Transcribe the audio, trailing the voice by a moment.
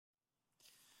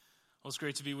Well, it's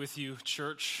great to be with you,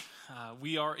 church.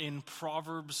 We are in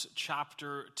Proverbs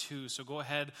chapter 2. So go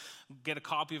ahead, get a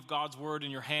copy of God's Word in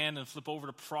your hand and flip over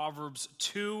to Proverbs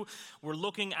 2. We're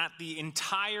looking at the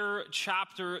entire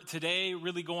chapter today,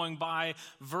 really going by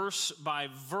verse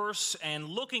and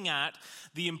looking at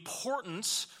the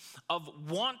importance of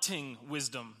wanting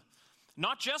wisdom.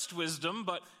 Not just wisdom,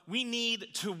 but we need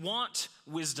to want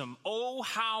wisdom. Oh,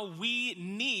 how we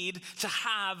need to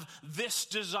have this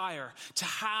desire, to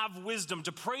have wisdom,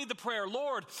 to pray the prayer,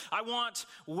 Lord, I want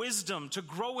wisdom, to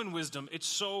grow in wisdom. It's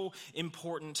so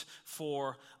important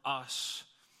for us.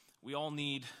 We all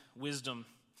need wisdom.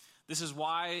 This is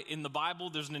why in the Bible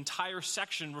there's an entire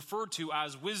section referred to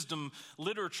as wisdom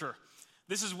literature.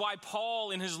 This is why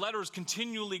Paul in his letters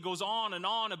continually goes on and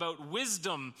on about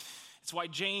wisdom. It's why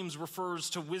James refers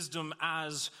to wisdom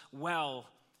as well.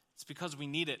 It's because we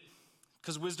need it,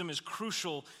 because wisdom is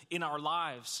crucial in our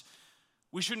lives.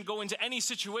 We shouldn't go into any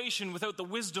situation without the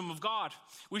wisdom of God.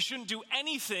 We shouldn't do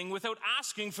anything without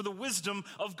asking for the wisdom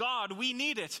of God. We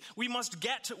need it. We must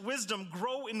get wisdom,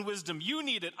 grow in wisdom. You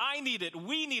need it. I need it.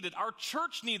 We need it. Our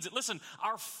church needs it. Listen,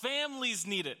 our families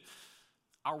need it.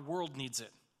 Our world needs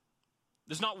it.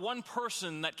 There's not one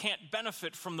person that can't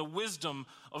benefit from the wisdom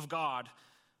of God.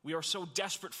 We are so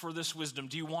desperate for this wisdom.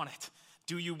 Do you want it?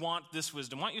 Do you want this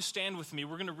wisdom? Why don't you stand with me?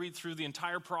 We're going to read through the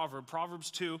entire proverb,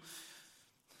 Proverbs 2,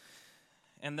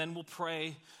 and then we'll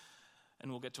pray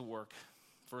and we'll get to work,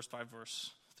 verse by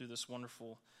verse, through this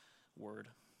wonderful word.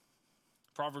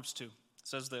 Proverbs 2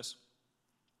 says this: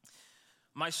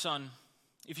 My son,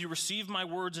 if you receive my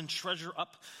words and treasure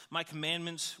up my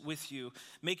commandments with you,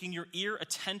 making your ear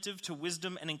attentive to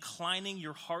wisdom and inclining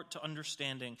your heart to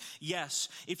understanding. Yes,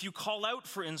 if you call out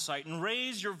for insight and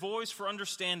raise your voice for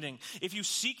understanding, if you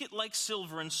seek it like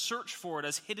silver and search for it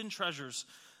as hidden treasures,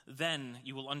 then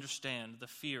you will understand the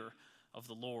fear of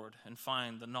the Lord and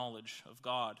find the knowledge of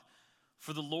God.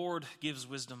 For the Lord gives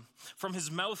wisdom. From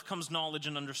his mouth comes knowledge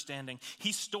and understanding.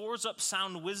 He stores up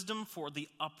sound wisdom for the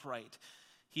upright.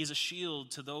 He is a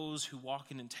shield to those who walk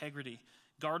in integrity,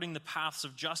 guarding the paths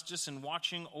of justice and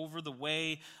watching over the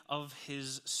way of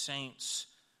his saints.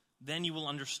 Then you will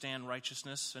understand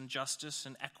righteousness and justice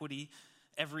and equity,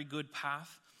 every good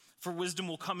path. For wisdom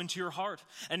will come into your heart,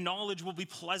 and knowledge will be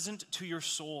pleasant to your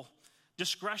soul.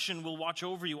 Discretion will watch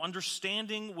over you.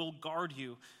 Understanding will guard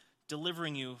you,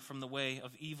 delivering you from the way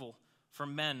of evil,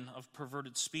 from men of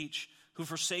perverted speech, who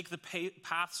forsake the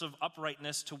paths of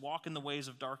uprightness to walk in the ways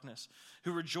of darkness,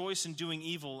 who rejoice in doing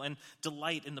evil and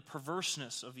delight in the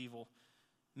perverseness of evil,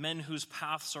 men whose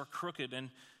paths are crooked and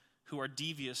who are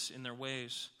devious in their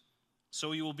ways.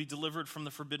 So you will be delivered from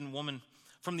the forbidden woman,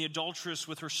 from the adulteress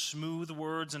with her smooth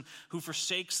words, and who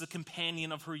forsakes the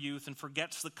companion of her youth and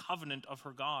forgets the covenant of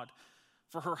her God.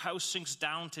 For her house sinks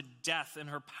down to death, and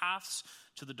her paths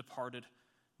to the departed.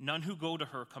 None who go to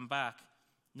her come back,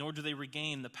 nor do they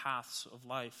regain the paths of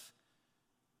life.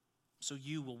 So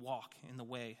you will walk in the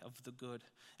way of the good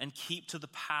and keep to the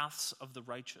paths of the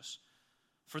righteous.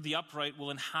 For the upright will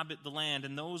inhabit the land,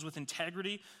 and those with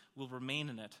integrity will remain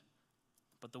in it.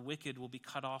 But the wicked will be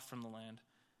cut off from the land,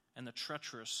 and the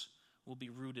treacherous will be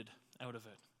rooted out of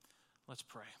it. Let's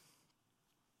pray.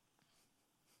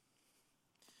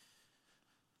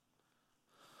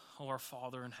 Oh, our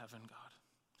Father in heaven,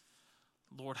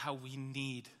 God, Lord, how we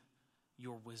need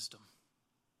your wisdom.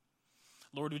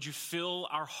 Lord, would you fill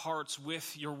our hearts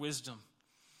with your wisdom?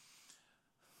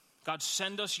 God,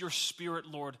 send us your Spirit,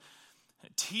 Lord.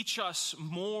 Teach us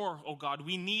more, oh God.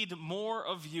 We need more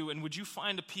of you. And would you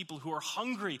find a people who are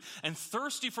hungry and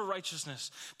thirsty for righteousness,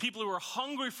 people who are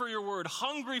hungry for your word,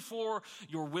 hungry for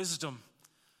your wisdom.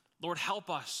 Lord, help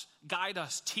us, guide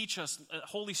us, teach us.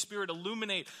 Holy Spirit,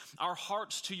 illuminate our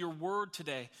hearts to your word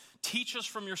today. Teach us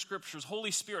from your scriptures.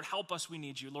 Holy Spirit, help us. We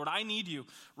need you. Lord, I need you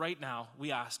right now,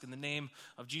 we ask. In the name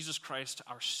of Jesus Christ,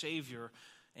 our Savior,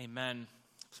 amen.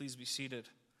 Please be seated.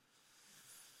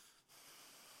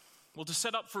 Well, to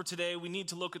set up for today, we need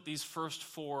to look at these first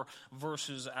 4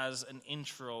 verses as an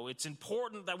intro. It's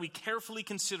important that we carefully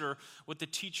consider what the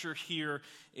teacher here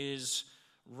is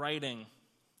writing.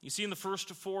 You see in the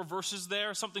first 4 verses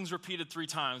there, something's repeated 3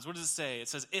 times. What does it say? It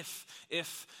says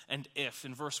if, and if.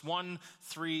 In verse 1,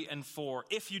 3, and 4.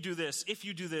 If you do this, if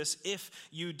you do this, if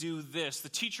you do this. The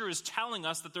teacher is telling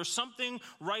us that there's something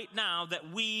right now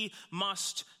that we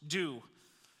must do.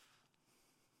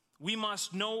 We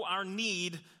must know our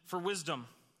need for wisdom.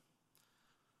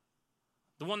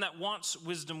 The one that wants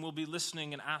wisdom will be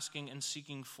listening and asking and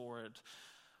seeking for it.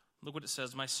 Look what it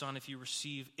says: My son, if you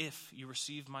receive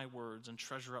my words and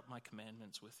treasure up my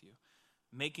commandments with you,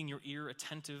 making your ear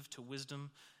attentive to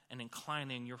wisdom and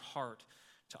inclining your heart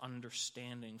to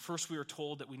understanding. First, we are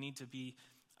told that we need to be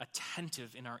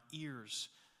attentive in our ears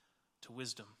to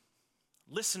wisdom,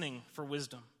 listening for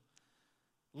wisdom,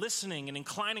 listening and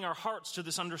inclining our hearts to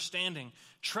this understanding,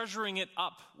 treasuring it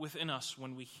up within us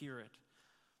when we hear it.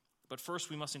 But first,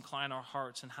 we must incline our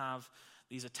hearts and have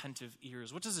these attentive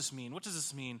ears. What does this mean? What does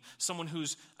this mean? Someone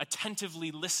who's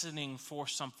attentively listening for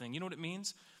something. You know what it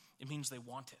means? It means they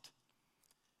want it.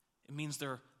 It means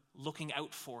they're looking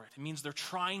out for it. It means they're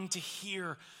trying to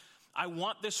hear. I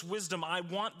want this wisdom. I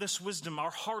want this wisdom.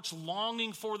 Our heart's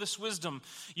longing for this wisdom.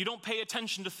 You don't pay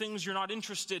attention to things you're not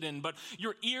interested in, but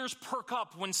your ears perk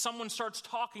up when someone starts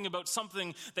talking about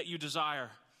something that you desire.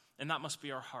 And that must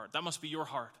be our heart. That must be your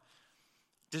heart.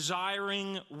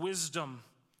 Desiring wisdom.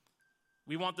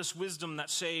 We want this wisdom that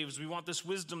saves. We want this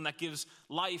wisdom that gives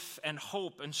life and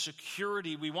hope and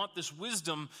security. We want this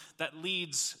wisdom that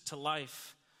leads to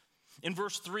life. In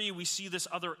verse 3, we see this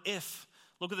other if.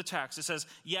 Look at the text. It says,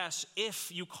 yes,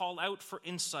 if you call out for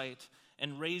insight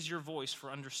and raise your voice for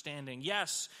understanding.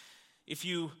 Yes, if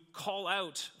you call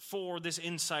out for this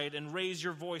insight and raise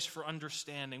your voice for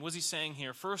understanding. What's he saying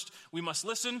here? First, we must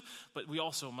listen, but we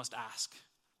also must ask.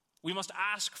 We must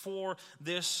ask for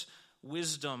this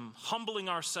wisdom, humbling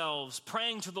ourselves,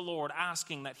 praying to the Lord,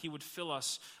 asking that he would fill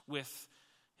us with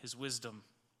his wisdom.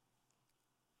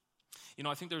 You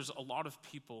know, I think there's a lot of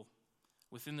people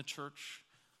within the church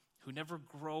who never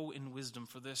grow in wisdom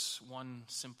for this one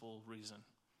simple reason.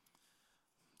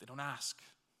 They don't ask.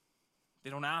 They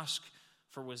don't ask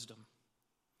for wisdom.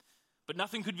 But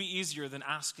nothing could be easier than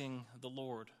asking the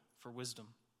Lord for wisdom.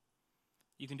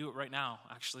 You can do it right now,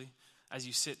 actually, as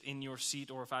you sit in your seat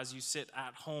or if as you sit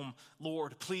at home.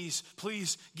 Lord, please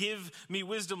give me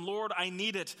wisdom. Lord, I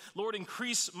need it. Lord,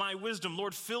 increase my wisdom.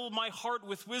 Lord, fill my heart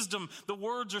with wisdom. The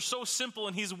words are so simple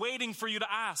and he's waiting for you to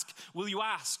ask. Will you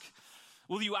ask?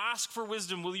 Will you ask for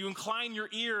wisdom? Will you incline your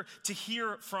ear to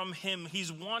hear from him?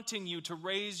 He's wanting you to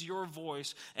raise your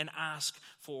voice and ask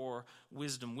for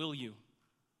wisdom. Will you?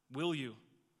 Will you?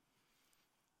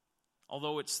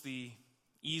 Although it's the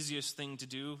easiest thing to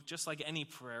do, just like any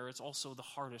prayer, it's also the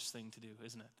hardest thing to do,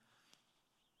 isn't it?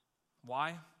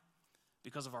 Why?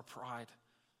 Because of our pride.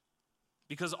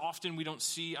 Because often we don't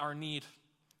see our need.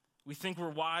 We think we're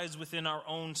wise within our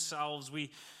own selves.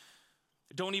 We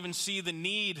don't even see the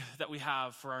need that we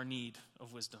have for our need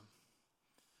of wisdom.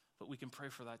 But we can pray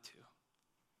for that too.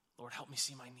 Lord, help me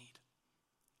see my need.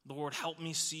 Lord, help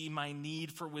me see my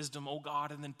need for wisdom, oh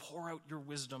God, and then pour out your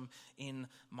wisdom in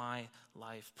my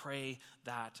life. Pray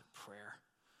that prayer.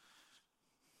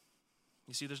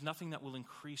 You see, there's nothing that will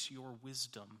increase your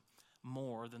wisdom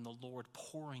more than the Lord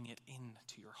pouring it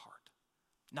into your heart.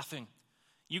 Nothing.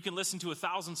 You can listen to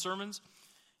 1,000 sermons.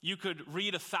 You could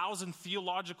read 1,000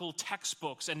 theological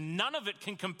textbooks, and none of it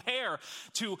can compare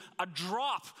to a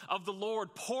drop of the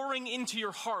Lord pouring into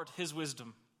your heart his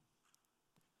wisdom.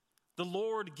 The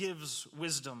Lord gives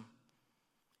wisdom.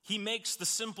 He makes the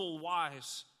simple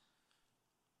wise.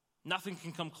 Nothing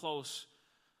can come close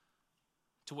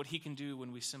to what he can do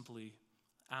when we simply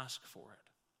ask for it.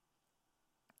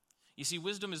 You see,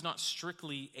 wisdom is not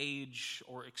strictly age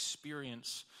or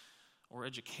experience or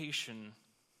education.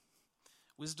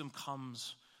 Wisdom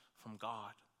comes from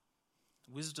God.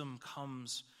 Wisdom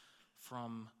comes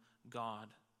from God.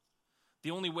 The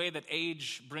only way that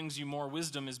age brings you more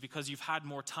wisdom is because you've had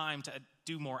more time to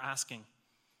do more asking.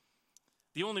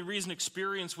 The only reason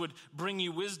experience would bring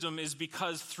you wisdom is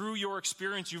because through your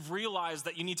experience you've realized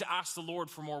that you need to ask the Lord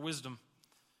for more wisdom.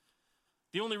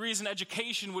 The only reason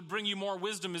education would bring you more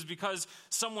wisdom is because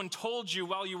someone told you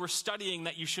while you were studying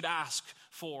that you should ask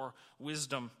for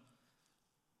wisdom.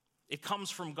 It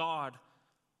comes from God.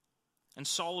 And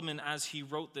Solomon, as he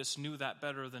wrote this, knew that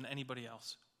better than anybody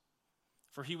else.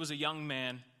 For he was a young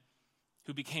man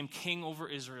who became king over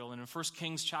Israel. And in 1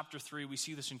 Kings chapter 3, we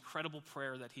see this incredible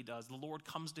prayer that he does. The Lord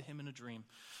comes to him in a dream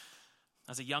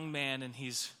as a young man, and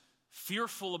he's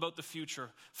fearful about the future,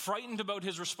 frightened about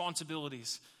his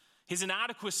responsibilities, his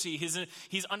inadequacy.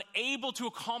 He's unable to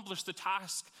accomplish the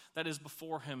task that is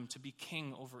before him to be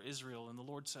king over Israel. And the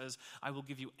Lord says, I will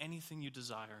give you anything you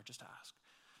desire, just ask.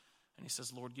 And he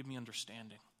says, Lord, give me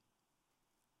understanding.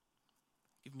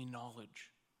 Give me knowledge,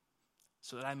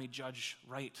 so that I may judge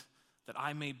right, that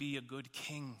I may be a good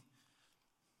king.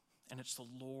 And it's the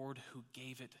Lord who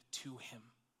gave it to him.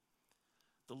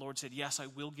 The Lord said, yes, I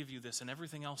will give you this and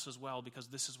everything else as well, because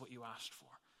this is what you asked for.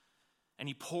 And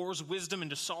he pours wisdom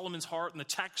into Solomon's heart, and the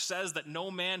text says that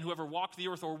no man who ever walked the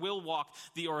earth or will walk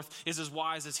the earth is as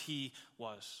wise as he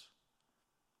was.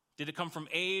 Did it come from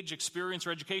age, experience,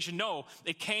 or education? No,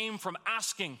 it came from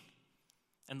asking,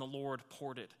 and the Lord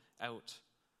poured it out.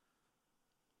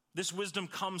 This wisdom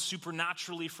comes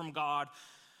supernaturally from God,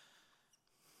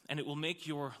 and it will make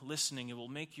your listening, it will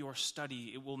make your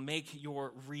study, it will make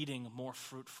your reading more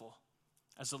fruitful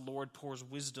as the Lord pours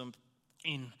wisdom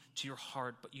into your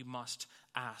heart, but you must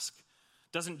ask.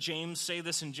 Doesn't James say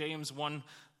this in James 1,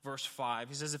 verse 5?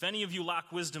 He says, if any of you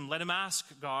lack wisdom, let him ask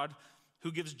God,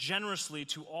 who gives generously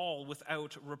to all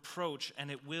without reproach,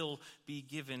 and it will be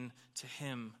given to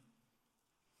him.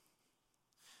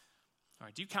 All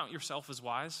right, do you count yourself as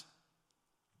wise?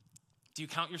 Do you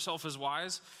count yourself as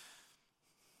wise?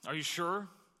 Are you sure?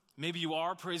 Maybe you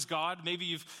are, praise God. Maybe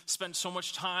you've spent so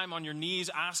much time on your knees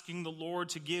asking the Lord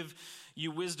to give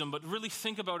you wisdom. But really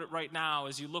think about it right now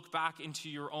as you look back into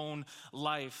your own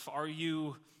life. Are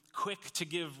you quick to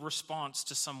give response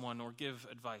to someone or give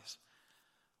advice?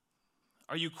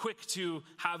 Are you quick to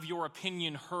have your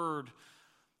opinion heard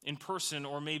in person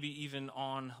or maybe even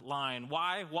online?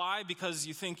 Why? Why? Because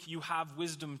you think you have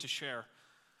wisdom to share.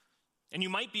 And you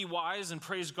might be wise, and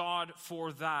praise God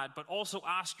for that, but also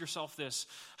ask yourself this: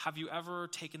 have you ever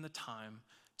taken the time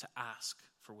to ask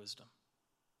for wisdom?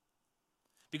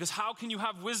 Because how can you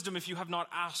have wisdom if you have not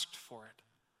asked for it?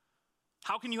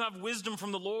 How can you have wisdom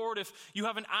from the Lord if you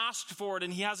haven't asked for it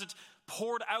and he hasn't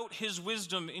poured out his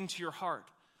wisdom into your heart?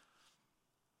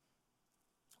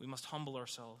 We must humble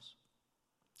ourselves.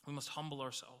 We must humble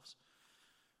ourselves.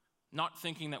 Not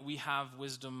thinking that we have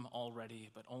wisdom already,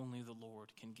 but only the Lord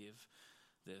can give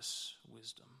this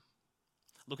wisdom.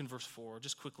 Look in verse 4,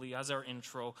 just quickly, as our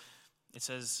intro, it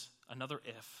says, another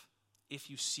if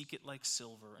you seek it like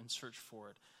silver and search for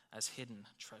it as hidden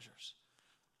treasures.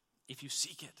 If you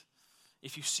seek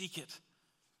it.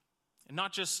 And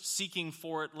not just seeking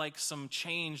for it like some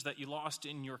change that you lost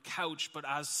in your couch, but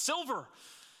as silver.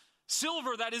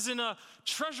 Silver that is in a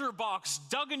treasure box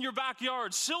dug in your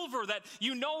backyard. Silver that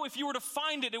you know if you were to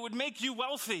find it, it would make you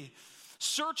wealthy.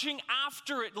 Searching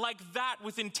after it like that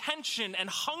with intention and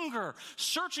hunger.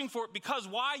 Searching for it because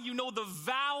why? You know the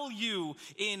value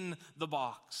in the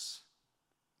box.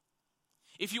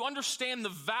 If you understand the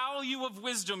value of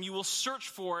wisdom, you will search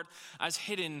for it as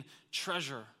hidden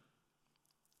treasure.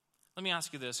 Let me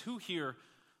ask you this. Who here,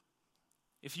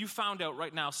 if you found out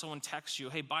right now, someone texts you,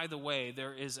 hey, by the way,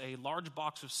 there is a large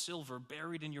box of silver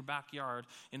buried in your backyard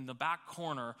in the back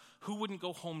corner, who wouldn't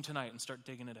go home tonight and start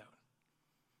digging it out?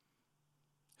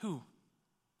 Who?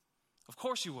 Of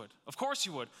course you would. Of course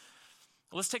you would.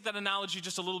 Let's take that analogy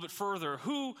just a little bit further.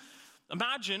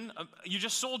 Imagine you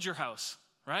just sold your house,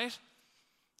 right?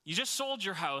 You just sold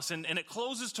your house and it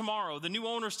closes tomorrow. The new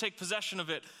owners take possession of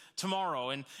it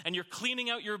tomorrow and you're cleaning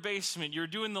out your basement. You're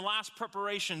doing the last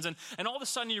preparations and all of a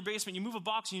sudden in your basement you move a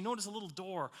box and you notice a little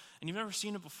door and you've never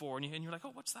seen it before and you're like,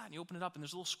 oh, what's that? And you open it up and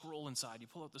there's a little scroll inside. You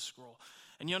pull out the scroll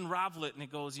and you unravel it and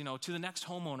it goes, to the next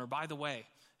homeowner, by the way.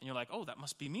 And you're like, oh, that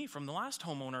must be me from the last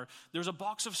homeowner. There's a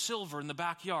box of silver in the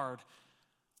backyard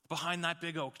behind that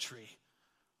big oak tree.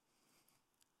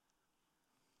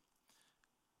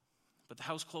 But the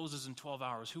house closes in 12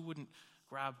 hours. Who wouldn't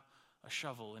grab a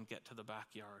shovel and get to the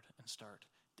backyard and start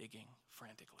digging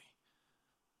frantically?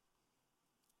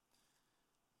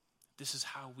 This is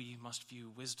how we must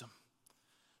view wisdom,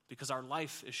 because our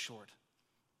life is short.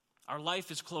 Our life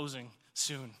is closing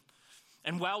soon.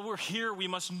 And while we're here, we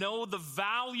must know the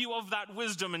value of that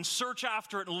wisdom and search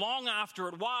after it, long after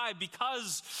it. Why?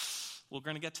 Because we're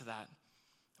going to get to that.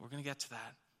 We're going to get to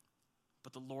that.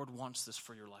 But the Lord wants this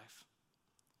for your life.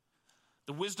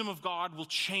 The wisdom of God will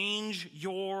change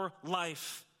your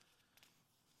life.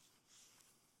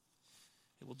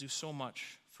 It will do so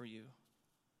much for you.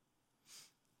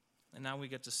 And now we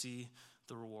get to see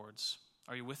the rewards.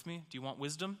 Are you with me? Do you want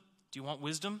wisdom? Do you want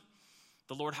wisdom?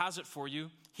 The Lord has it for you.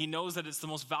 He knows that it's the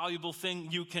most valuable thing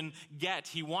you can get.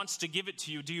 He wants to give it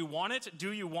to you. Do you want it?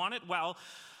 Do you want it? Well,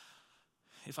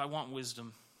 if I want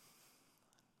wisdom,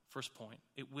 first point,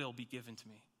 it will be given to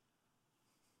me.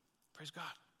 Praise God.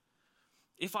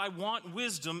 If I want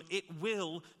wisdom, it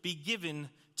will be given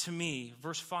to me.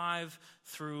 Verse 5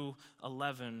 through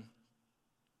 11.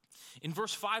 In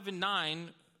verse 5 and 9,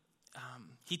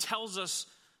 he tells us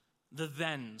the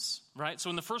thens, right? So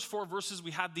in the first 4 verses,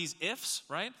 we had these ifs,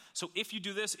 right? So if you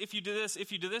do this, if you do this,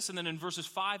 if you do this. And then in verses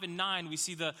 5 and 9, we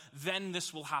see the then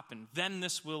this will happen. Then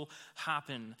this will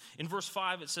happen. In verse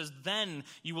 5, it says, then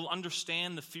you will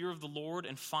understand the fear of the Lord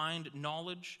and find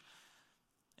knowledge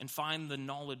and find the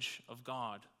knowledge of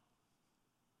God.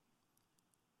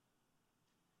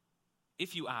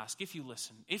 If you ask, if you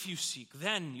listen, if you seek,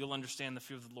 then you'll understand the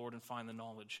fear of the Lord and find the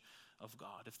knowledge of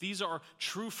God. If these are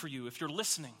true for you, if you're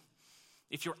listening,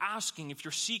 if you're asking, if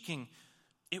you're seeking,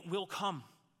 it will come.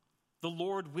 The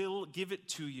Lord will give it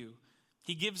to you.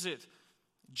 He gives it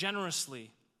generously.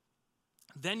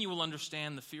 Then you will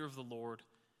understand the fear of the Lord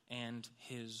and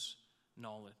his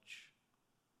knowledge.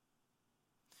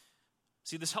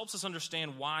 See, this helps us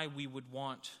understand why we would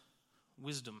want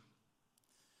wisdom.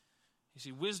 You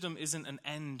see, wisdom isn't an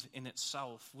end in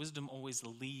itself. Wisdom always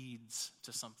leads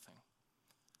to something.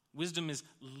 Wisdom is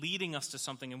leading us to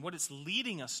something, and what it's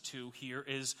leading us to here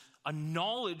is a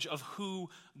knowledge of who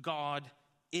God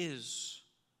is.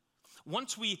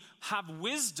 Once we have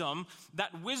wisdom,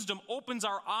 that wisdom opens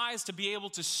our eyes to be able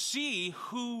to see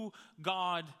who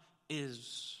God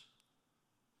is.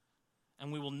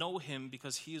 And we will know him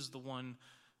because he is the one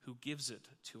who gives it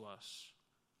to us.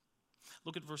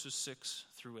 Look at verses 6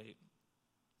 through 8.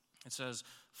 It says,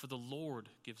 "For the Lord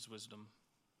gives wisdom.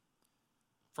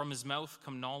 From his mouth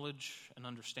come knowledge and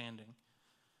understanding.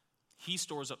 He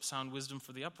stores up sound wisdom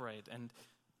for the upright and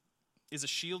is a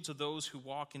shield to those who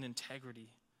walk in integrity,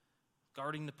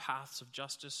 guarding the paths of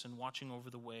justice and watching over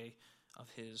the way of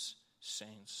his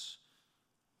saints."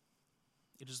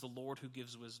 It is the Lord who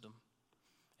gives wisdom,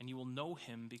 and you will know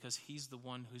him because he's the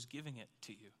one who's giving it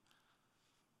to you.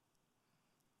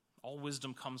 All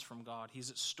wisdom comes from God.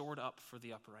 He's stored up for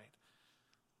the upright.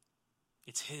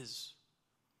 It's his.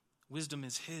 Wisdom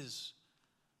is his,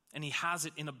 and he has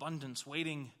it in abundance,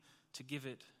 waiting to give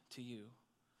it to you.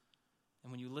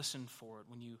 And when you listen for it,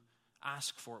 when you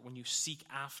ask for it, when you seek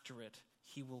after it,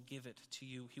 he will give it to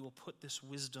you. He will put this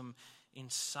wisdom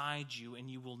inside you,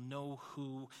 and you will know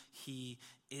who he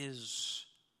is.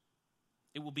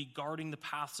 It will be guarding the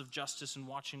paths of justice and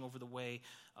watching over the way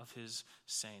of his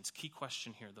saints. Key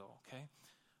question here, though, okay?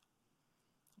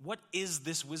 What is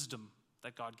this wisdom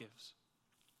that God gives?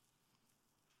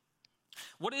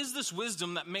 What is this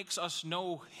wisdom that makes us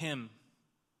know him?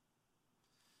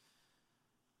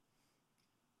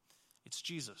 It's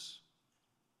Jesus.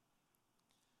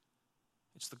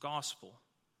 It's the gospel.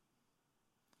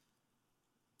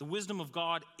 The wisdom of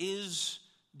God is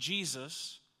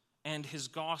Jesus and his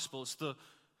gospel. It's the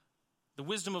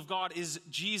wisdom of God is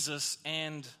Jesus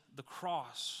and the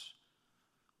cross.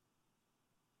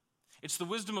 It's the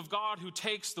wisdom of God who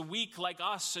takes the weak like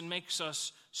us and makes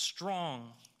us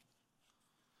strong.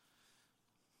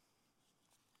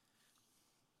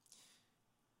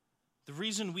 The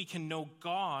reason we can know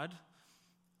God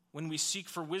when we seek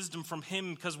for wisdom from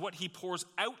him, because what he pours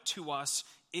out to us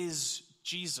is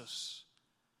Jesus.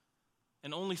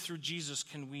 And only through Jesus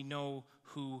can we know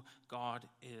who God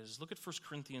is. Look at 1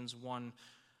 Corinthians 1,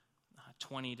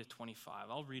 20 to 25.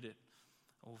 I'll read it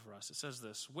over us. It says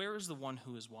this: "Where is the one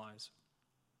who is wise?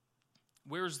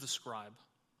 Where is the scribe?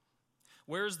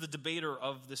 Where is the debater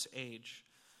of this age?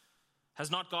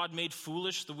 Has not God made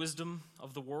foolish the wisdom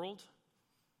of the world?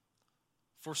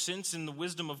 For since in the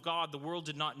wisdom of God, the world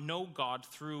did not know God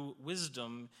through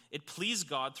wisdom, it pleased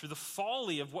God through the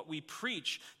folly of what we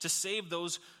preach to save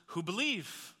those who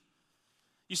believe."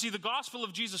 You see, the gospel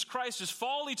of Jesus Christ is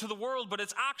folly to the world, but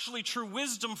it's actually true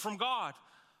wisdom from God.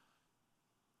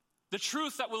 The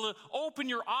truth that will open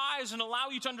your eyes and allow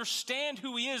you to understand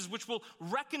who he is, which will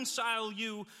reconcile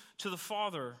you to the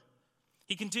Father.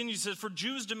 He continues, says, "For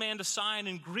Jews demand a sign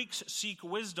and Greeks seek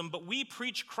wisdom, but we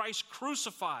preach Christ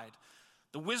crucified,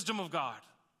 the wisdom of God,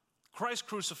 Christ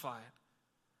crucified,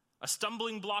 a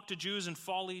stumbling block to Jews and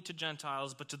folly to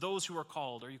Gentiles, but to those who are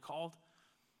called." Are you called?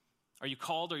 Are you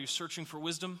called? Are you searching for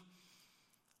wisdom?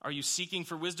 Are you seeking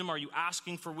for wisdom? Are you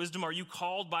asking for wisdom? Are you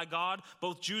called by God?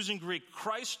 Both Jews and Greek.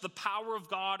 Christ, the power of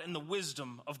God and the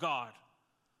wisdom of God.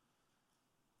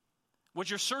 What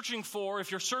you're searching for,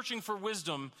 if you're searching for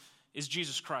wisdom, is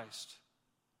Jesus Christ.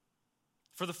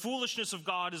 For the foolishness of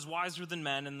God is wiser than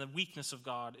men, and the weakness of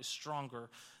God is stronger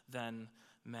than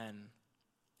men.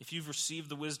 If you've received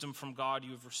the wisdom from God,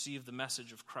 you have received the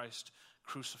message of Christ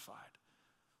crucified.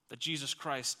 That Jesus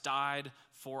Christ died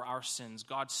for our sins.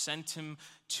 God sent him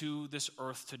to this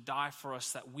earth to die for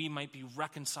us that we might be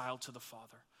reconciled to the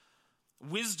Father.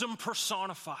 Wisdom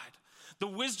personified. The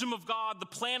wisdom of God, the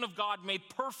plan of God made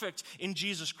perfect in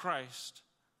Jesus Christ.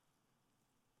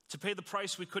 To pay the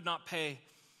price we could not pay.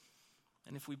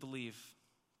 And if we believe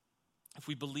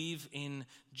in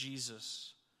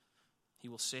Jesus, he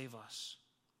will save us.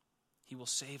 He will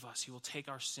save us. He will take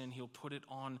our sin. He'll put it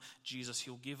on Jesus.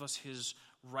 He'll give us his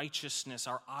righteousness.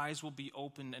 Our eyes will be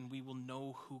opened and we will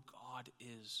know who God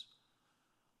is.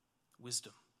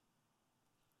 Wisdom.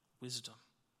 Wisdom.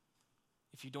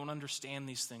 If you don't understand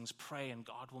these things, pray and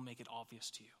God will make it obvious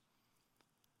to you.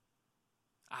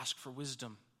 Ask for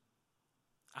wisdom.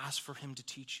 Ask for him to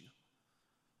teach you.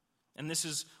 And this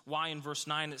is why in verse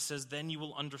 9 it says, "Then you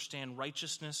will understand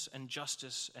righteousness and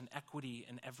justice and equity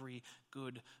and every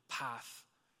good path."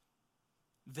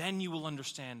 Then you will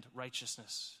understand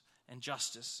righteousness and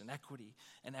justice and equity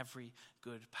and every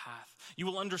good path. You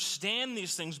will understand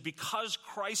these things because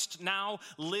Christ now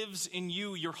lives in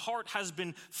you. Your heart has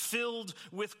been filled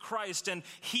with Christ, and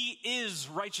he is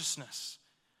righteousness.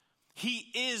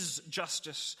 He is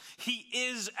justice. He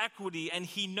is equity, and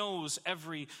he knows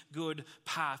every good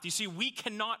path. You see, we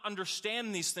cannot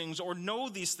understand these things or know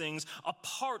these things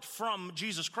apart from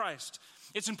Jesus Christ.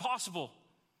 It's impossible.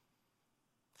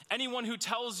 Anyone who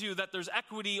tells you that there's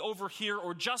equity over here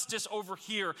or justice over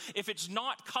here, if it's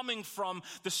not coming from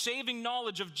the saving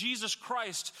knowledge of Jesus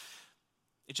Christ,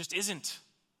 it just isn't.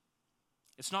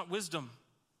 It's not wisdom.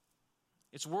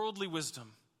 It's worldly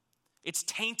wisdom. It's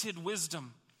tainted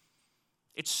wisdom.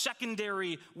 It's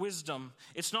secondary wisdom.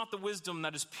 It's not the wisdom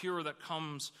that is pure that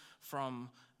comes from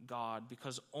God,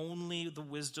 because only the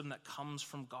wisdom that comes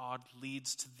from God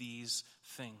leads to these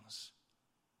things.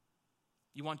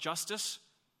 You want justice?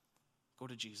 Go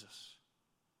to Jesus.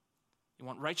 You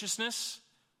want righteousness?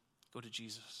 Go to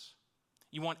Jesus.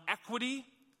 You want equity?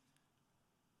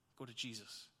 Go to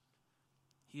Jesus.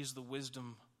 He is the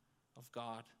wisdom of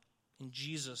God. In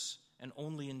Jesus, and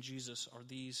only in Jesus, are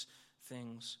these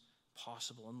things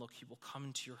possible. And look, he will come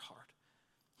into your heart.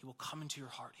 He will come into your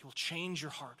heart. He will change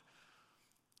your heart.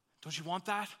 Don't you want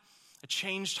that? A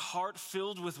changed heart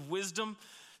filled with wisdom,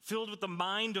 filled with the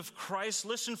mind of Christ.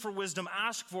 Listen for wisdom,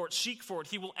 ask for it, seek for it.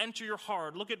 He will enter your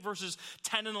heart. Look at verses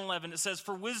 10 and 11. It says,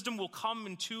 "For wisdom will come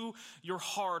into your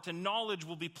heart, and knowledge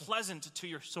will be pleasant to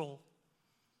your soul.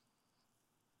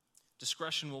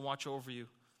 Discretion will watch over you.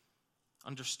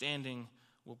 Understanding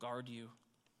will guard you."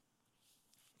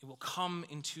 It will come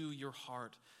into your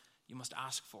heart. You must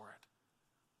ask for it.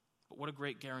 But what a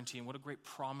great guarantee and what a great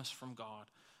promise from God.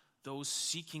 Those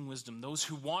seeking wisdom, those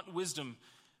who want wisdom,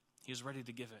 he is ready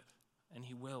to give it. And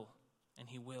he will. And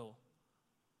he will.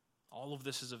 All of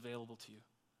this is available to you.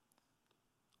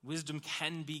 Wisdom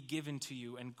can be given to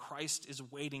you, and Christ is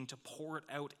waiting to pour it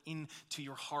out into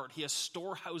your heart. He has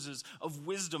storehouses of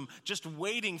wisdom just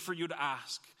waiting for you to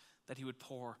ask that he would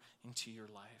pour into your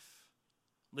life.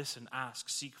 Listen, ask,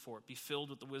 seek for it. Be filled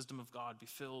with the wisdom of God. Be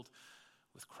filled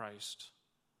with Christ.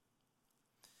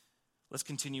 Let's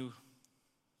continue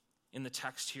in the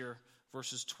text here,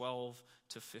 verses 12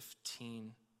 to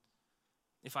 15.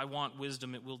 If I want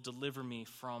wisdom, it will deliver me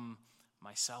from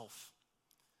myself.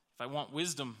 If I want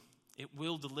wisdom, it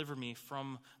will deliver me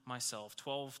from myself.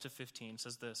 12 to 15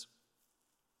 says this: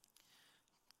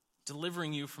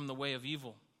 "Delivering you from the way of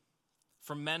evil,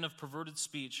 from men of perverted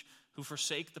speech, who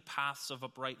forsake the paths of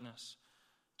uprightness,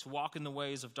 to walk in the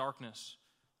ways of darkness,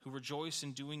 who rejoice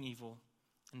in doing evil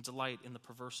and delight in the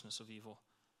perverseness of evil,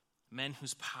 men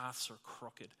whose paths are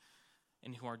crooked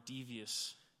and who are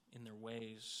devious in their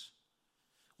ways."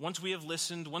 Once we have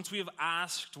listened, once we have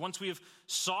asked, once we have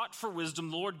sought for wisdom,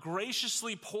 the Lord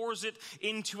graciously pours it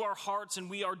into our hearts, and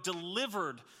we are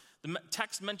delivered. The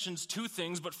text mentions two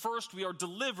things, but first we are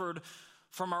delivered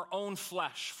from our own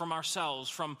flesh, from ourselves,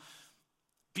 from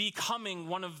becoming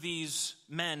one of these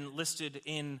men listed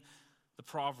in the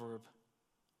proverb.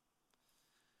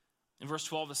 In verse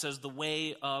 12 it says, "the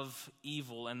way of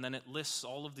evil," and then it lists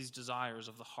all of these desires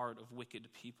of the heart of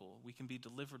wicked people. We can be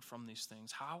delivered from these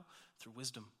things. How? Through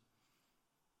wisdom.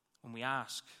 When we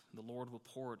ask, the Lord will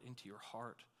pour it into your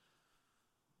heart.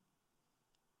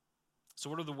 So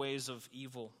what are the ways of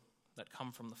evil that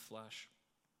come from the flesh,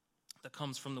 that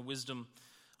comes from the wisdom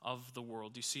of the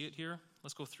world? Do you see it here?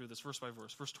 Let's go through this verse by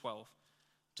verse. Verse 12.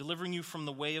 "Delivering you from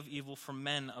the way of evil, from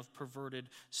men of perverted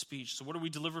speech." So what are we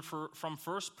delivered from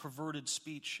first? Perverted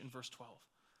speech in verse 12.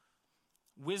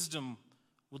 Wisdom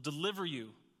will deliver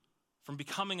you from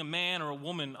becoming a man or a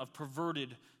woman of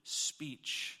perverted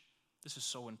speech. This is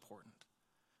so important.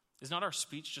 Is not our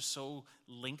speech just so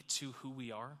linked to who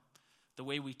we are? The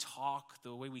way we talk,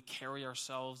 the way we carry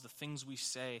ourselves, the things we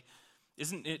say.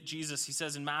 Isn't it Jesus? He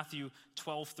says in Matthew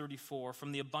 12:34,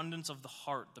 "From the abundance of the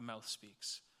heart, the mouth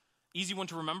speaks." Easy one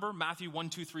to remember, Matthew 1,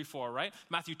 2, 3, 4, right?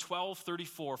 Matthew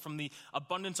 12:34, "From the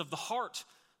abundance of the heart,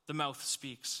 the mouth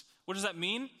speaks." What does that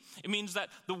mean? It means that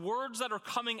the words that are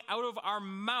coming out of our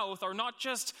mouth are not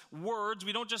just words.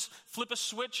 We don't just flip a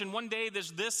switch and one day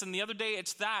there's this and the other day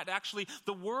it's that. Actually,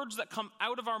 the words that come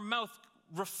out of our mouth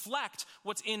reflect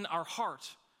what's in our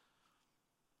heart.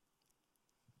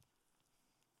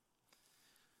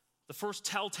 The first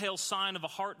telltale sign of a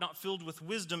heart not filled with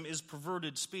wisdom is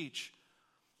perverted speech.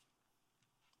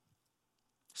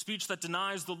 Speech that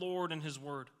denies the Lord and his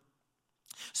word.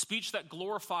 Speech that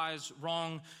glorifies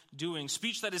wrongdoing.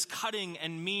 Speech that is cutting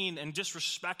and mean and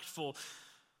disrespectful.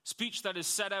 Speech that is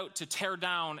set out to tear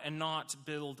down and not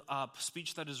build up.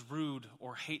 Speech that is rude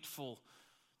or hateful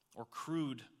or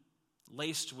crude,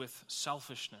 laced with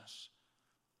selfishness.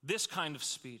 This kind of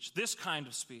speech, this kind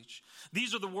of speech.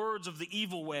 These are the words of the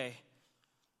evil way.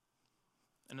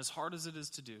 And as hard as it is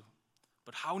to do,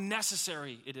 but how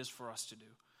necessary it is for us to do,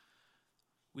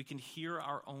 we can hear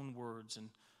our own words and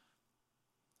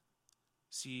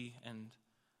see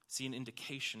an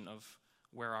indication of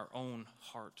where our own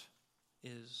heart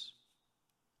is.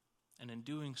 And in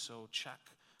doing so, check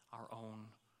our own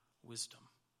wisdom.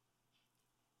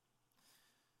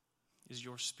 Is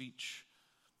your speech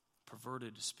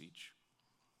perverted speech?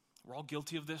 We're all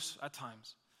guilty of this at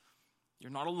times.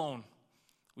 You're not alone.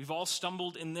 We've all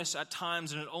stumbled in this at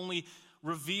times, and it only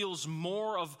reveals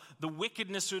more of the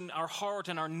wickedness in our heart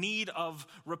and our need of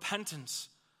repentance.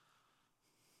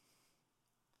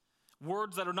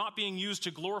 Words that are not being used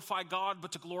to glorify God,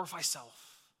 but to glorify self.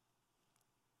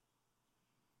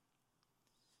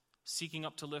 Seeking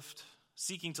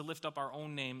to lift up our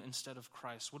own name instead of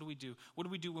Christ. What do we do? What do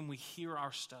we do when we hear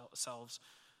ourselves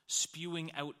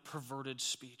spewing out perverted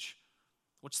speech?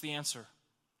 What's the answer?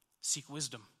 Seek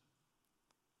wisdom.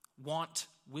 Want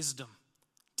wisdom.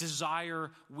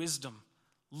 Desire wisdom.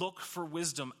 Look for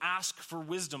wisdom. Ask for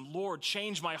wisdom. Lord,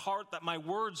 change my heart that my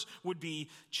words would be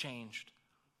changed.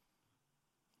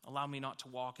 Allow me not to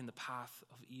walk in the path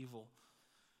of evil.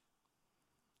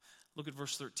 Look at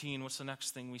verse 13. What's the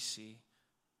next thing we see?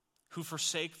 Who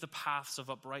forsake the paths of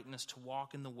uprightness to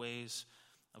walk in the ways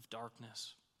of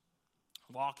darkness.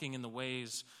 Walking in the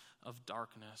ways of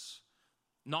darkness.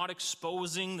 Not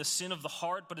exposing the sin of the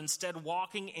heart, but instead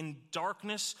walking in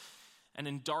darkness and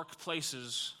in dark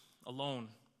places alone.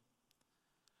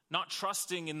 Not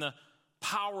trusting in the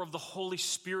power of the Holy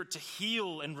Spirit to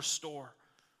heal and restore,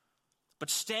 but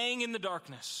staying in the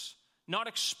darkness. Not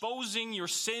exposing your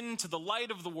sin to the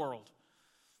light of the world.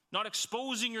 Not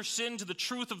exposing your sin to the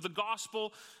truth of the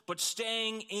gospel, but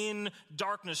staying in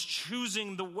darkness,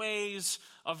 choosing the ways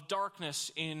of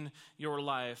darkness in your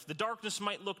life. The darkness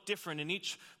might look different in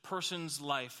each person's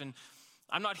life, and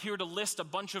I'm not here to list a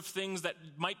bunch of things that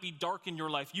might be dark in your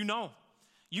life. You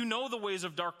know the ways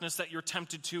of darkness that you're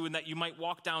tempted to and that you might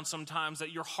walk down sometimes,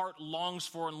 that your heart longs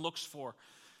for and looks for.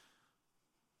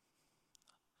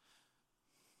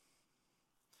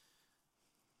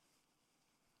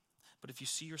 But if you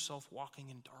see yourself walking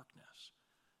in darkness,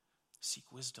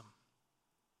 seek wisdom.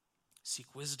 Seek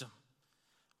wisdom.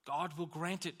 God will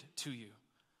grant it to you.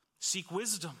 Seek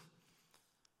wisdom.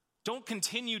 Don't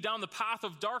continue down the path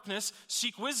of darkness.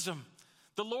 Seek wisdom.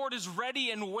 The Lord is ready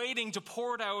and waiting to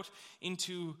pour it out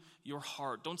into your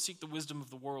heart. Don't seek the wisdom of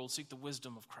the world. Seek the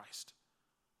wisdom of Christ.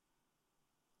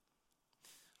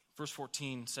 Verse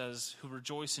 14 says, who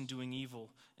rejoice in doing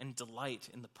evil and delight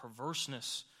in the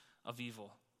perverseness of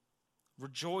evil.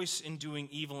 Rejoice in doing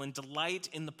evil and delight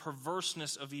in the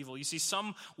perverseness of evil. You see,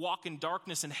 some walk in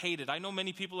darkness and hate it. I know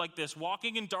many people like this,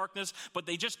 walking in darkness, but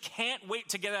they just can't wait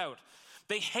to get out.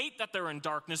 They hate that they're in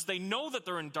darkness. They know that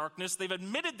they're in darkness. They've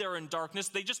admitted they're in darkness.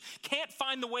 They just can't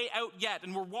find the way out yet.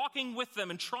 And we're walking with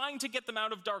them and trying to get them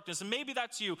out of darkness. And maybe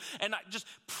that's you. And I just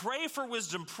pray for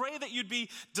wisdom. Pray that you'd be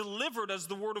delivered, as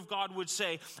the Word of God would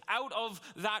say, out of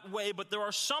that way. But there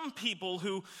are some people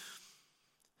who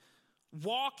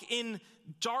walk in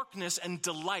darkness and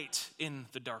delight in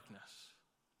the darkness.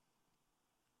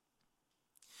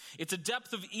 It's a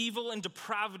depth of evil and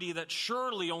depravity that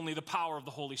surely only the power of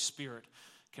the Holy Spirit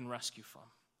can rescue from.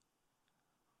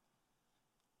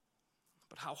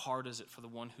 But how hard is it for the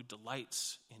one who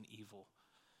delights in evil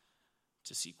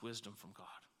to seek wisdom from God?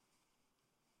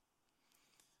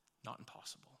 Not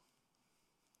impossible.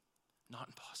 Not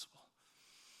impossible.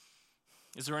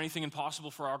 Is there anything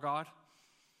impossible for our God?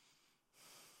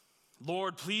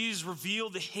 Lord, please reveal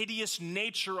the hideous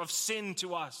nature of sin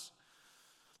to us.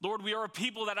 Lord, we are a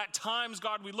people that at times,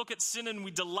 God, we look at sin and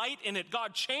we delight in it.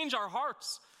 God, change our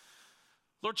hearts.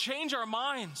 Lord, change our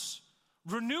minds.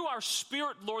 Renew our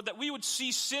spirit, Lord, that we would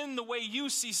see sin the way you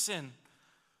see sin.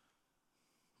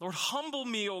 Lord, humble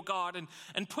me, O God,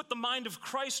 and put the mind of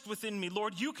Christ within me.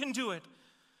 Lord, you can do it.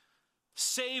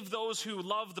 Save those who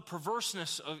love the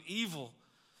perverseness of evil.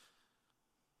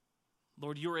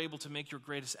 Lord, you're able to make your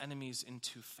greatest enemies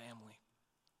into family.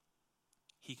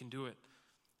 He can do it.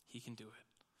 He can do it.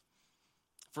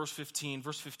 Verse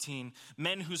 15,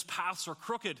 men whose paths are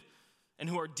crooked and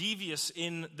who are devious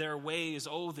in their ways.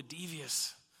 Oh, the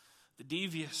devious.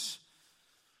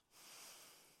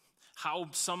 How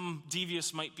some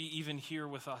devious might be even here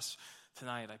with us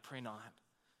tonight, I pray not.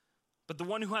 But the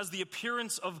one who has the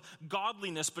appearance of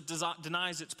godliness but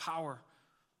denies its power.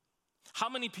 How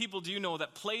many people do you know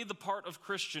that play the part of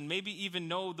Christian, maybe even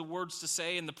know the words to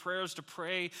say and the prayers to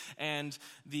pray and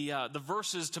the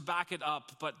verses to back it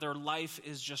up, but their life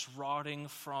is just rotting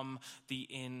from the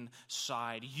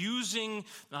inside, using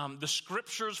the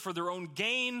scriptures for their own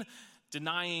gain,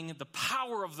 denying the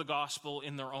power of the gospel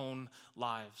in their own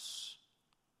lives?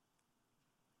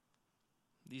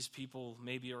 These people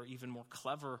maybe are even more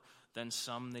clever than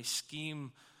some. They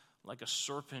scheme like a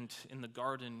serpent in the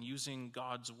garden, using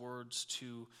God's words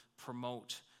to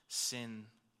promote sin,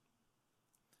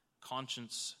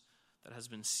 conscience that has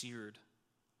been seared,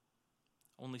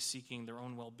 only seeking their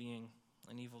own well-being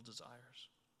and evil desires.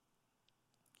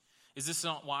 Is this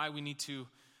not why we need to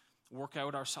work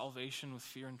out our salvation with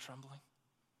fear and trembling?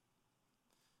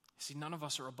 See, none of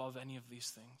us are above any of these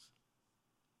things.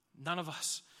 None of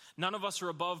us. None of us are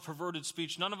above perverted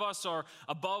speech. None of us are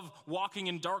above walking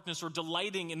in darkness or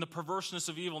delighting in the perverseness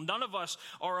of evil. None of us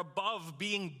are above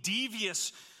being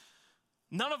devious.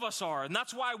 None of us are. And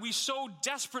that's why we so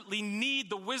desperately need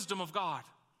the wisdom of God.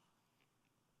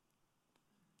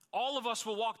 All of us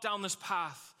will walk down this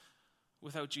path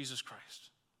without Jesus Christ.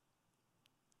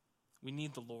 We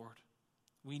need the Lord.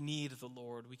 We need the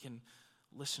Lord. We can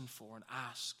listen for and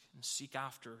ask and seek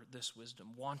after this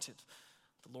wisdom. Want it.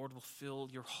 The Lord will fill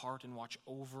your heart and watch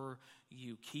over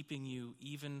you, keeping you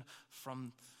even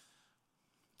from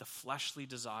the fleshly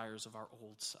desires of our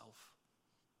old self.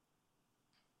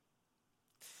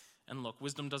 And look,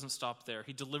 wisdom doesn't stop there.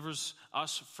 He delivers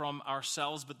us from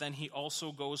ourselves, but then he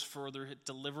also goes further. It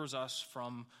delivers us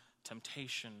from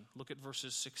temptation. Look at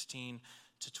verses 16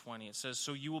 to 20. It says,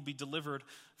 "So you will be delivered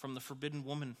from the forbidden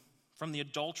woman, from the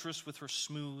adulteress with her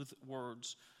smooth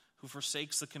words, who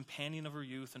forsakes the companion of her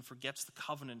youth and forgets the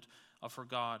covenant of her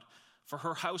God. For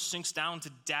her house sinks down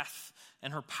to death,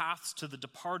 and her paths to the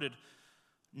departed.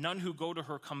 None who go to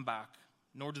her come back,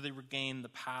 nor do they regain the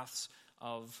paths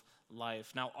of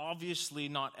life." Now, obviously,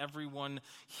 not everyone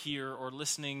here or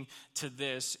listening to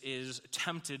this is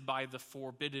tempted by the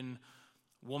forbidden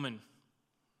woman.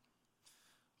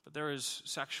 But there is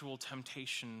sexual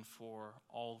temptation for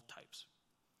all types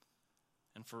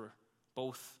and for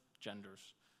both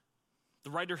genders. The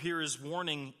writer here is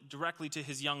warning directly to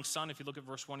his young son. If you look at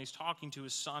verse 1, he's talking to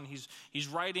his son. He's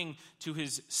writing to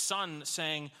his son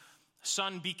saying,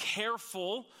 "Son, be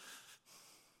careful.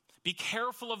 Be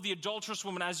careful of the adulterous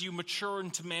woman as you mature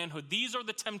into manhood. These are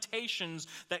the temptations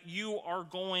that you are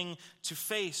going to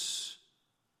face.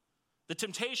 The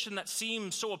temptation that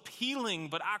seems so appealing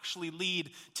but actually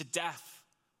lead to death.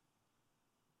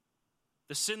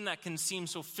 The sin that can seem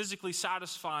so physically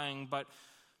satisfying, but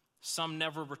some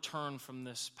never return from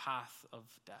this path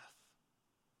of death."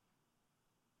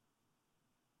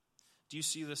 Do you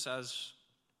see this as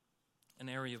an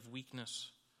area of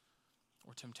weakness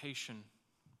or temptation?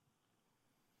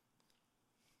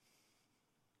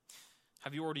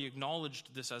 Have you already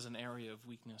acknowledged this as an area of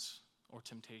weakness or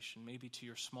temptation? Maybe to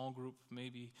your small group,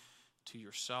 maybe to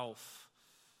yourself.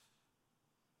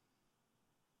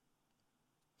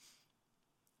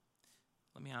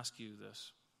 Let me ask you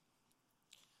this.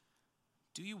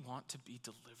 Do you want to be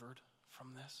delivered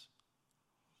from this?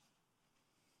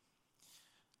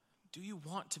 Do you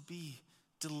want to be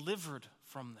delivered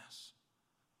from this?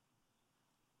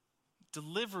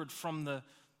 Delivered from the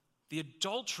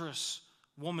adulterous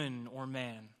woman or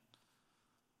man,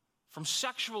 from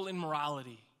sexual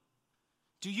immorality?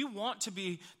 Do you want to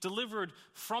be delivered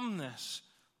from this?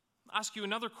 I'll ask you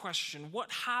another question.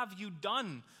 What have you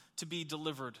done to be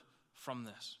delivered from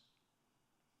this?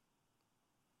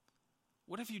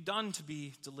 What have you done to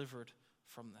be delivered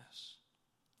from this?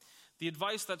 The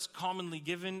advice that's commonly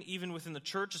given, even within the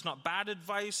church, is not bad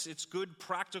advice. It's good,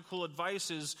 practical advice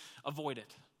is avoid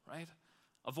it, right?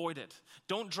 Avoid it.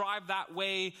 Don't drive that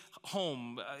way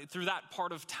home through that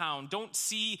part of town. Don't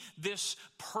see this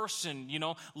person,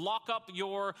 Lock up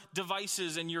your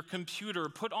devices and your computer.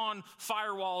 Put on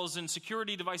firewalls and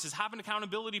security devices. Have an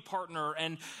accountability partner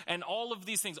and all of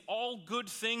these things. All good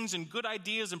things and good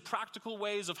ideas and practical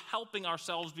ways of helping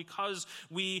ourselves because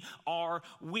we are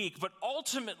weak. But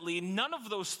ultimately, none of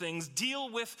those things deal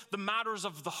with the matters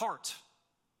of the heart.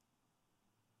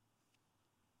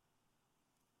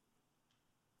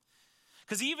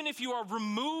 Because even if you are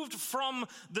removed from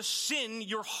the sin,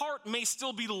 your heart may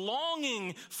still be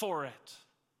longing for it.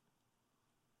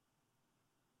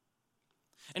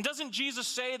 And doesn't Jesus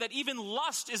say that even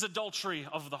lust is adultery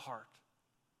of the heart?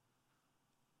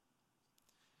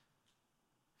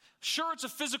 Sure, it's a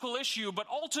physical issue, but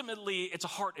ultimately it's a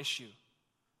heart issue.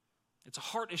 It's a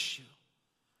heart issue.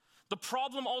 The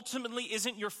problem ultimately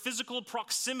isn't your physical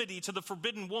proximity to the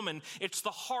forbidden woman. It's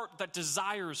the heart that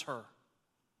desires her.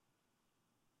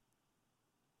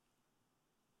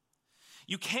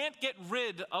 You can't get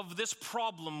rid of this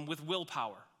problem with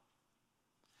willpower.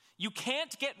 You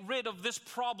can't get rid of this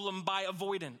problem by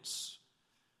avoidance.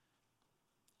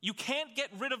 You can't get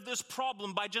rid of this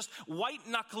problem by just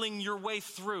white-knuckling your way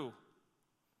through.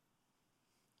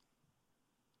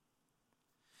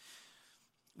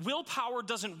 Willpower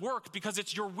doesn't work because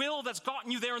it's your will that's gotten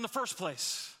you there in the first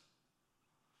place.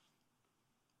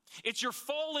 It's your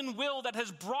fallen will that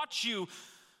has brought you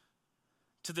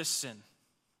to this sin.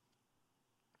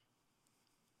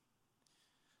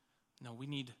 No, we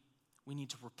need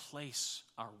to replace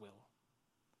our will.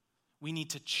 We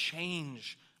need to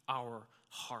change our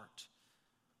heart.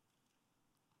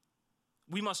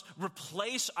 We must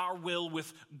replace our will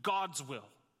with God's will.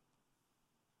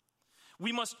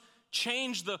 We must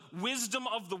change the wisdom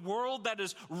of the world that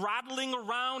is rattling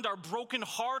around our broken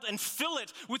heart and fill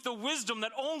it with the wisdom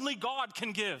that only God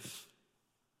can give.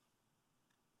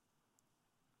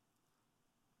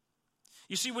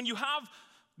 You see, when you have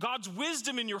God's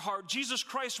wisdom in your heart, Jesus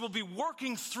Christ will be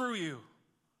working through you,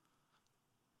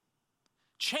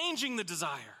 changing the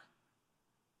desire,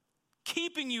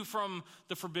 keeping you from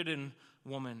the forbidden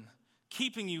woman,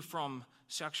 keeping you from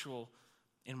sexual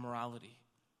immorality.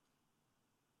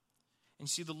 And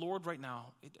see, the Lord right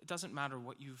now, it doesn't matter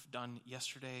what you've done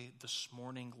yesterday, this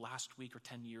morning, last week, or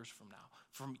 10 years from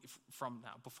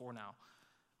now, before now.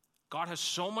 God has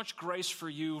so much grace for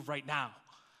you right now.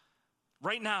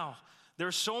 Right now,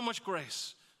 there's so much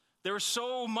grace. There is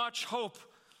so much hope.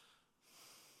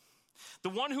 The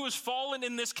one who has fallen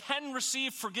in this can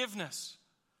receive forgiveness.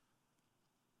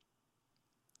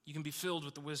 You can be filled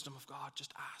with the wisdom of God.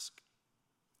 Just ask.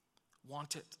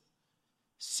 Want it.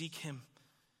 Seek Him.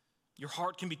 Your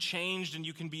heart can be changed and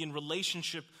you can be in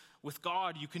relationship with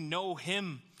God. You can know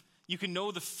Him. You can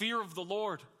know the fear of the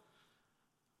Lord.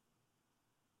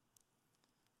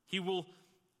 He will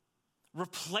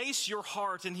replace your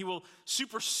heart and He will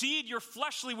supersede your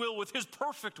fleshly will with His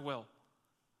perfect will.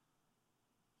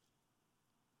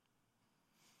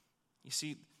 You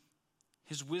see,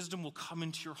 His wisdom will come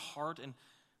into your heart and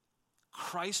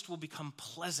Christ will become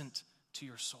pleasant to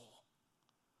your soul.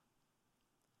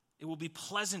 It will be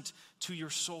pleasant to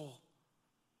your soul.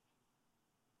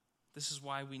 This is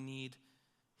why we need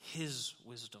His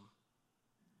wisdom.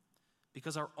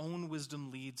 Because our own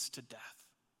wisdom leads to death.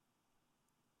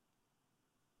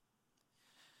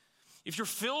 If you're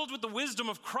filled with the wisdom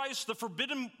of Christ, the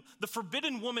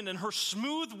forbidden woman and her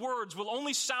smooth words will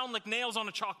only sound like nails on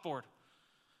a chalkboard.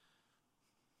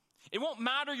 It won't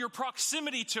matter your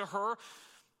proximity to her,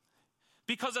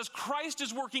 because as Christ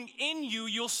is working in you,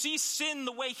 you'll see sin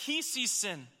the way He sees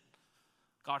sin.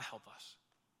 God help us.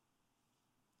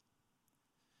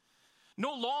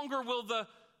 No longer will the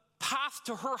path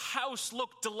to her house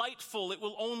look delightful. It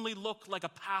will only look like a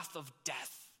path of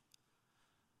death.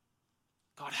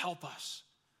 God help us.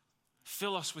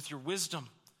 Fill us with your wisdom.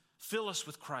 Fill us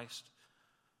with Christ.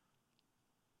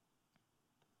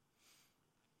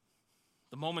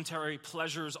 The momentary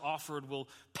pleasures offered will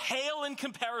pale in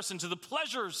comparison to the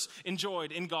pleasures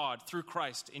enjoyed in God through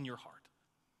Christ in your heart.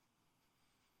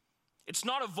 It's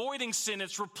not avoiding sin,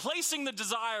 it's replacing the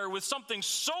desire with something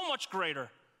so much greater.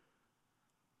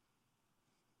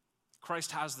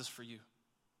 Christ has this for you.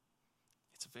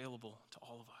 It's available to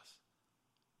all of us.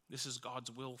 This is God's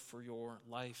will for your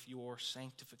life, your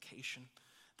sanctification,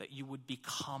 that you would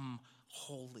become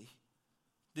holy.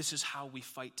 This is how we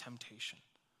fight temptation.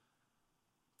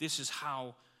 This is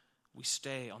how we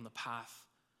stay on the path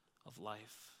of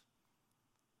life.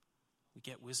 We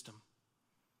get wisdom.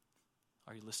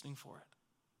 Are you listening for it?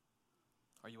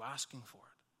 Are you asking for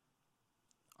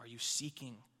it? Are you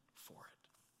seeking for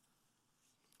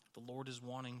it? The Lord is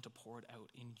wanting to pour it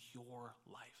out in your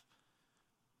life.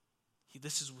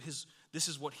 This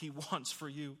is what He wants for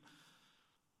you.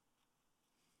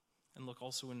 And look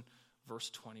also in verse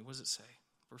 20. What does it say?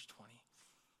 Verse 20.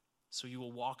 So you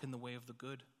will walk in the way of the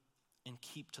good and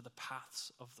keep to the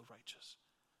paths of the righteous.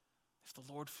 If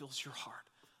the Lord fills your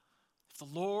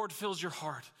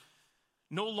heart,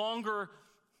 no longer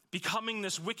becoming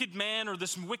this wicked man or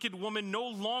this wicked woman, no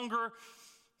longer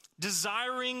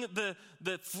desiring the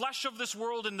flesh of this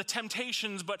world and the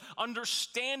temptations, but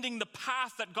understanding the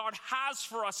path that God has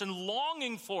for us and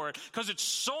longing for it, because it's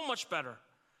so much better.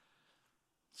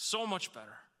 So much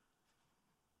better.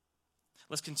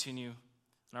 Let's continue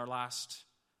in our last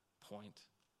point.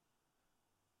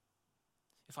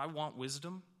 If I want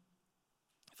wisdom,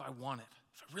 if I want it,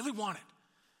 if I really want it,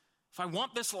 if I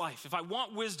want this life, if I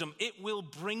want wisdom, it will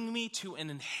bring me to an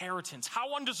inheritance.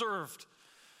 How undeserved.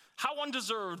 How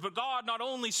undeserved. But God not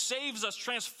only saves us,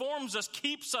 transforms us,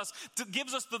 keeps us,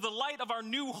 gives us the delight of our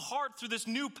new heart through this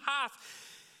new path.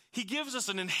 He gives us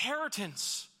an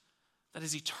inheritance that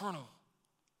is eternal.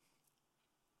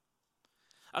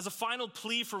 As a final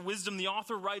plea for wisdom, the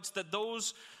author writes that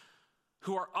those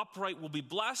who are upright will be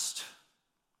blessed,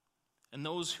 and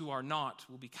those who are not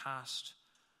will be cast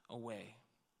away.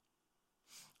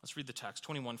 Let's read the text,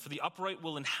 21. For the upright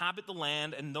will inhabit the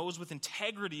land, and those with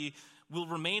integrity will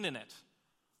remain in it.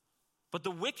 But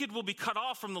the wicked will be cut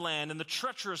off from the land, and the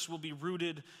treacherous will be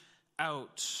rooted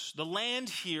out. The land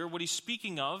here, what he's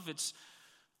speaking of, it's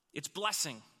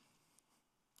blessing.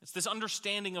 It's this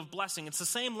understanding of blessing. It's the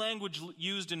same language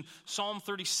used in Psalm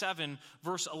 37,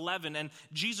 verse 11. And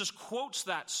Jesus quotes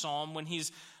that psalm when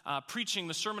he's preaching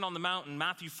the Sermon on the Mount in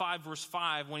Matthew 5, verse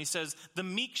 5, when he says, the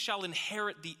meek shall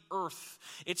inherit the earth.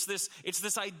 It's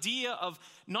this idea of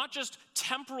not just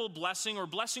temporal blessing or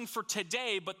blessing for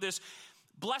today, but this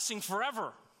blessing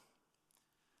forever.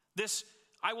 This,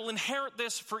 I will inherit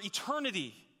this for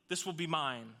eternity. This will be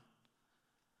mine.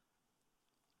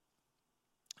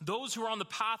 Those who are on the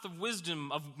path of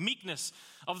wisdom, of meekness,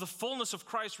 of the fullness of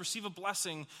Christ receive a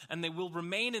blessing, and they will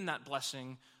remain in that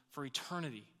blessing for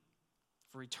eternity.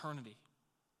 For eternity.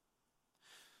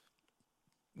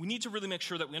 We need to really make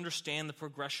sure that we understand the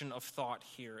progression of thought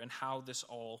here and how this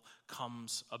all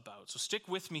comes about. So stick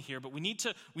with me here, but we need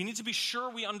to be sure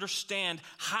we understand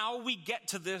how we get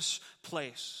to this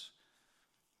place.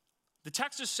 The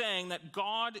text is saying that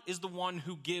God is the one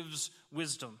who gives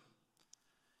wisdom.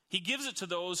 He gives it to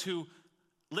those who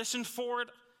listen for it,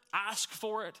 ask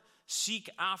for it, seek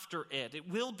after it.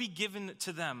 It will be given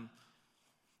to them.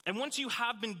 And once you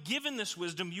have been given this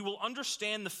wisdom, you will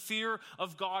understand the fear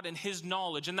of God and his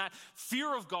knowledge. And that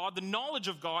fear of God, the knowledge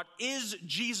of God, is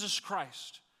Jesus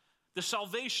Christ, the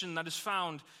salvation that is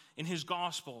found in his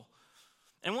gospel.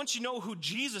 And once you know who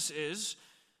Jesus is,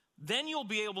 then you'll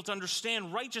be able to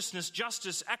understand righteousness,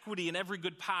 justice, equity, and every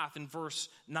good path in verse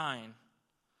 9.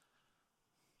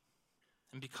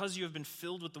 And because you have been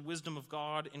filled with the wisdom of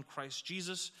God in Christ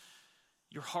Jesus,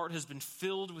 your heart has been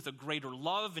filled with a greater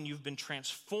love and you've been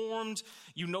transformed.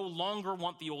 You no longer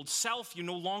want the old self. You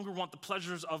no longer want the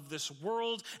pleasures of this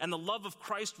world. And the love of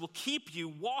Christ will keep you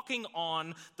walking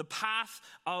on the path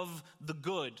of the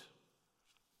good.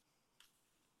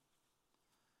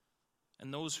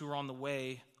 And those who are on the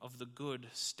way of the good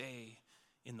stay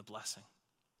in the blessing.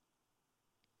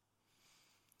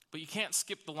 But you can't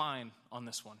skip the line on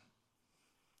this one.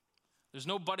 There's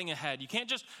no butting ahead. You can't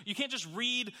just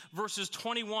read verses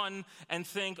 21 and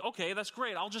think, okay, that's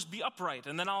great. I'll just be upright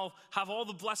and then I'll have all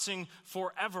the blessing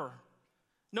forever.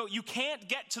 No, you can't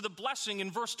get to the blessing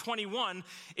in verse 21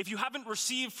 if you haven't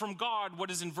received from God what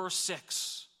is in verse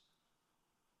 6.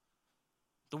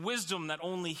 The wisdom that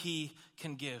only he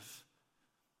can give.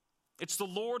 It's the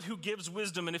Lord who gives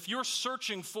wisdom. And if you're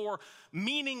searching for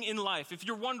meaning in life, if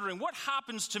you're wondering, what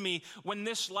happens to me when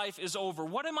this life is over?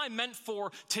 What am I meant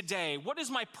for today? What is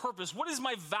my purpose? What is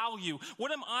my value?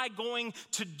 What am I going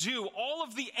to do? All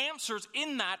of the answers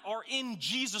in that are in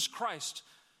Jesus Christ,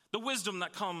 the wisdom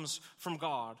that comes from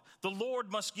God. The Lord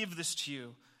must give this to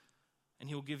you, and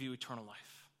he will give you eternal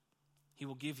life. He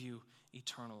will give you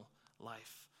eternal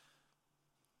life.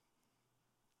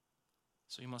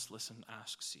 So you must listen,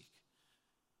 ask, seek.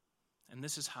 And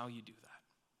this is how you do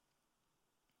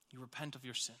that. You repent of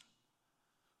your sin.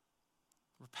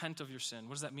 Repent of your sin.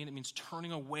 What does that mean? It means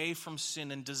turning away from sin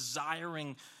and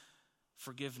desiring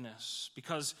forgiveness.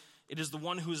 Because it is the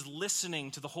one who is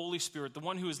listening to the Holy Spirit, the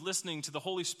one who is listening to the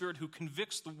Holy Spirit who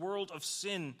convicts the world of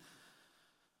sin,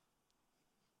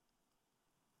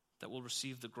 that will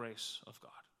receive the grace of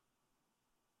God.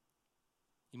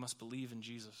 You must believe in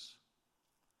Jesus.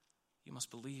 You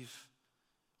must believe.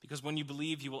 Because when you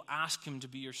believe, you will ask him to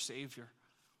be your Savior.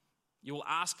 You will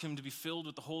ask him to be filled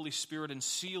with the Holy Spirit and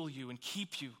seal you and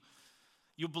keep you.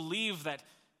 You'll believe that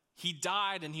he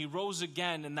died and he rose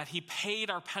again and that he paid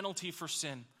our penalty for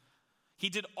sin. He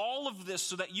did all of this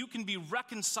so that you can be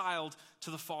reconciled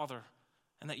to the Father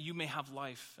and that you may have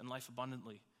life and life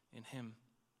abundantly in him.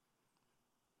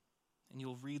 And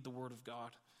you'll read the Word of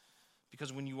God.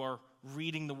 Because when you are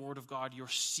reading the Word of God, you're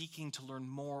seeking to learn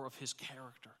more of his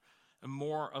character and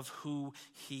more of who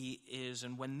he is.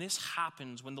 And when this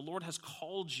happens, when the Lord has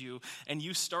called you and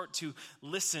you start to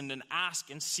listen and ask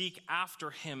and seek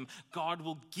after him, God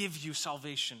will give you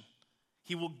salvation.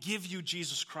 He will give you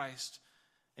Jesus Christ,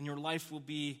 and your life will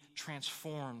be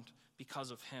transformed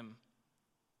because of him.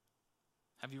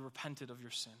 Have you repented of your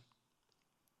sin?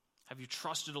 Have you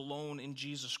trusted alone in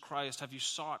Jesus Christ? Have you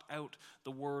sought out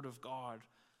the Word of God?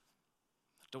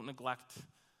 Don't neglect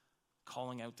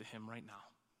calling out to him right now.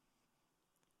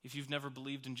 If you've never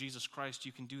believed in Jesus Christ,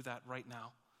 you can do that right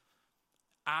now.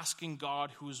 Asking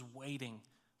God, who is waiting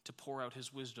to pour out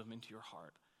his wisdom into your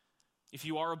heart. If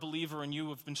you are a believer and you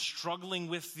have been struggling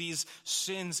with these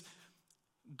sins,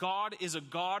 God is a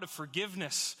God of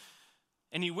forgiveness,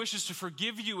 and he wishes to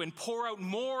forgive you and pour out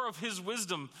more of his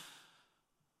wisdom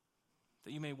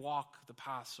that you may walk the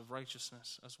paths of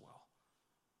righteousness as well.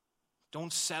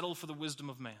 Don't settle for the wisdom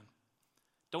of man.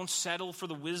 Don't settle for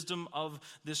the wisdom of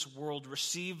this world.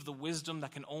 Receive the wisdom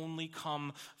that can only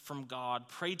come from God.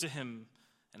 Pray to him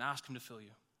and ask him to fill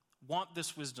you. Want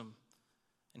this wisdom,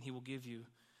 and he will give you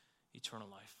eternal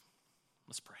life.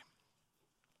 Let's pray.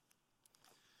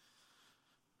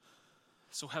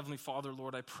 So, Heavenly Father,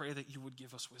 Lord, I pray that you would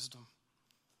give us wisdom.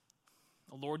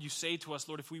 Oh, Lord, you say to us,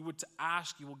 Lord, if we would to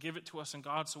ask, you will give it to us. And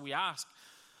God, so we ask,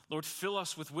 Lord, fill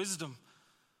us with wisdom.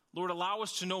 Lord, allow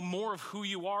us to know more of who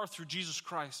you are through Jesus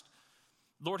Christ.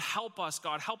 Lord, help us,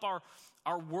 God. Help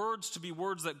our words to be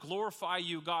words that glorify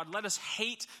you, God. Let us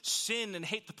hate sin and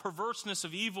hate the perverseness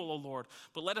of evil, O Lord.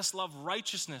 But let us love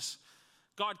righteousness.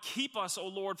 God, keep us, O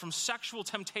Lord, from sexual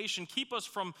temptation. Keep us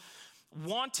from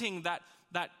wanting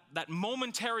that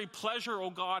momentary pleasure, O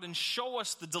God, and show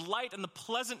us the delight and the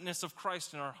pleasantness of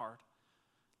Christ in our heart.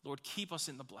 Lord, keep us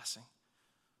in the blessing.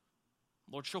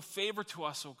 Lord, show favor to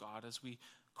us, O God, as we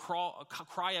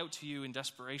cry out to you in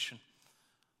desperation.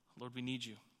 Lord, we need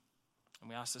you. And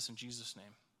we ask this in Jesus'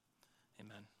 name.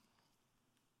 Amen.